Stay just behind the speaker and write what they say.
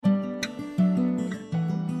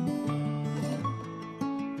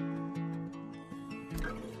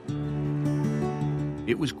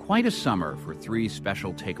It was quite a summer for three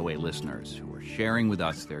special takeaway listeners who were sharing with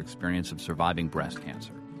us their experience of surviving breast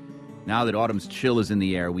cancer. Now that autumn's chill is in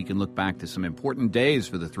the air, we can look back to some important days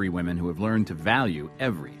for the three women who have learned to value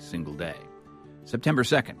every single day. September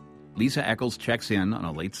 2nd, Lisa Eccles checks in on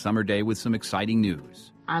a late summer day with some exciting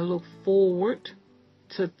news. I look forward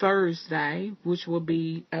to Thursday, which will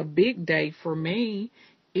be a big day for me.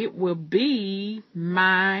 It will be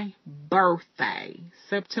my birthday.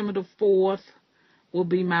 September the 4th will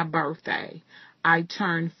be my birthday. I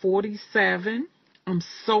turned 47. I'm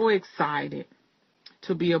so excited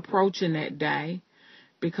to be approaching that day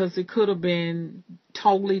because it could have been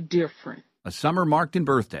totally different. A summer marked in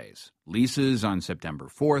birthdays. Lisa's on September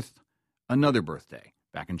 4th, another birthday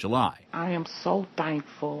back in July. I am so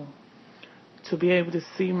thankful to be able to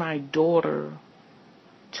see my daughter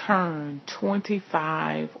turn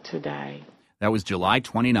 25 today. That was July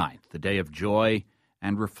 29th, the day of joy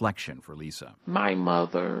and reflection for Lisa. My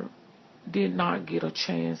mother did not get a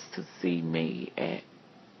chance to see me at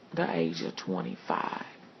the age of 25.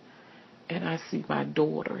 And I see my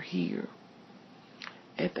daughter here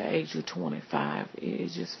at the age of 25. It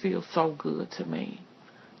just feels so good to me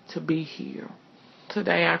to be here.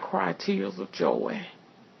 Today I cry tears of joy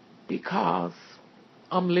because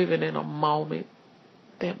I'm living in a moment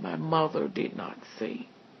that my mother did not see.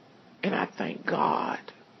 And I thank God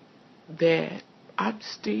that I'm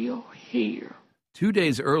still here. 2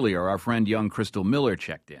 days earlier, our friend young Crystal Miller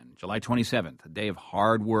checked in, July 27th, a day of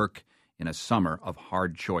hard work in a summer of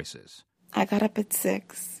hard choices. I got up at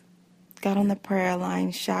 6, got on the prayer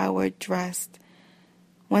line, showered, dressed,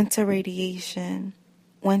 went to radiation,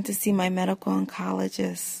 went to see my medical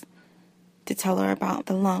oncologist to tell her about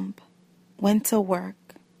the lump, went to work.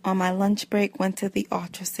 On my lunch break, went to the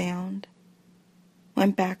ultrasound,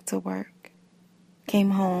 went back to work,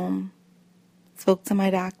 came home, spoke to my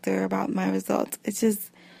doctor about my results. It's just,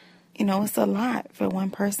 it's a lot for one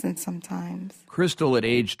person sometimes. Crystal, at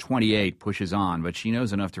age 28, pushes on, but she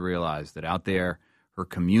knows enough to realize that out there, her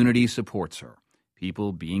community supports her.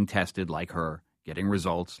 People being tested like her, getting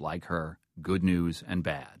results like her, good news and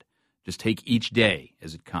bad. Just take each day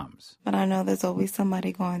as it comes. But I know there's always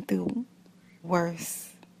somebody going through worse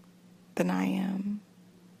than I am.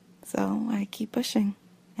 So I keep pushing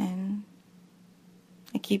and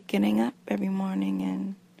I keep getting up every morning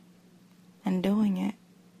and doing it.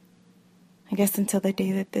 I guess until the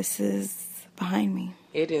day that this is behind me.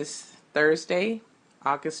 It is Thursday,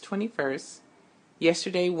 August 21st.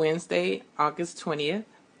 Yesterday, Wednesday, August 20th,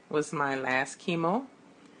 was my last chemo.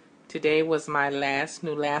 Today was my last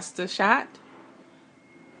Neulasta shot.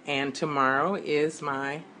 And tomorrow is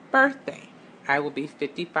my birthday. I will be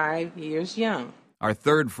 55 years young. Our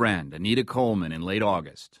third friend, Anita Coleman, in late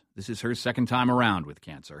August. This is her second time around with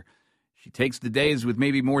cancer. She takes the days with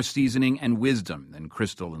maybe more seasoning and wisdom than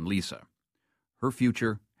Crystal and Lisa. Her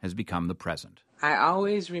future has become the present. I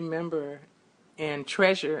always remember and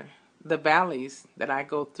treasure the valleys that I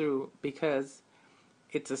go through because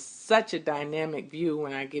it's such a dynamic view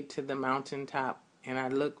when I get to the mountaintop and I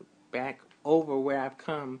look back over where I've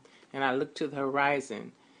come and I look to the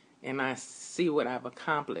horizon and I see what I've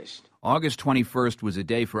accomplished. August 21st was a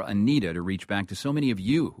day for Anita to reach back to so many of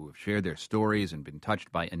you who have shared their stories and been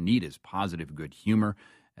touched by Anita's positive good humor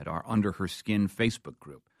at our Under Her Skin Facebook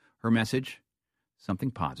group. Her message?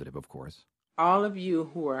 Something positive, of course. All of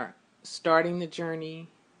you who are starting the journey,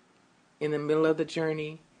 in the middle of the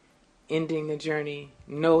journey, ending the journey,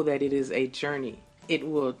 know that it is a journey. It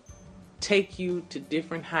will take you to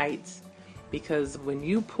different heights because when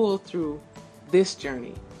you pull through this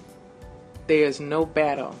journey, there's no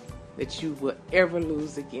battle that you will ever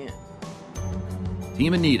lose again.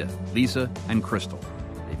 Team Anita, Lisa, and Crystal.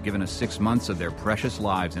 They've given us 6 months of their precious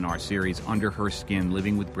lives in our series Under Her Skin,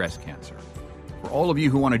 Living with Breast Cancer. For all of you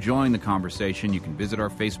who want to join the conversation, you can visit our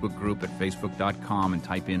Facebook group at facebook.com and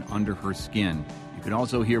type in Under Her Skin. You can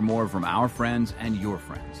also hear more from our friends and your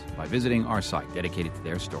friends by visiting our site dedicated to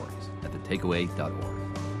their stories at thetakeaway.org.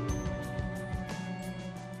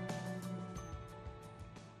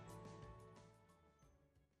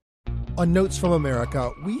 On Notes from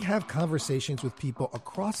America, we have conversations with people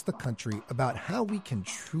across the country about how we can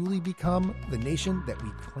truly become the nation that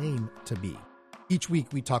we claim to be. Each week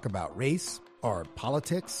we talk about race, our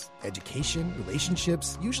politics, education,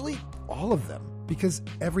 relationships, usually all of them, because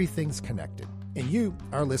everything's connected. And you,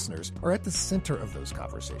 our listeners, are at the center of those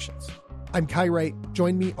conversations. I'm Kai Wright.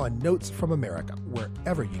 Join me on Notes from America,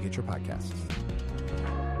 wherever you get your podcasts.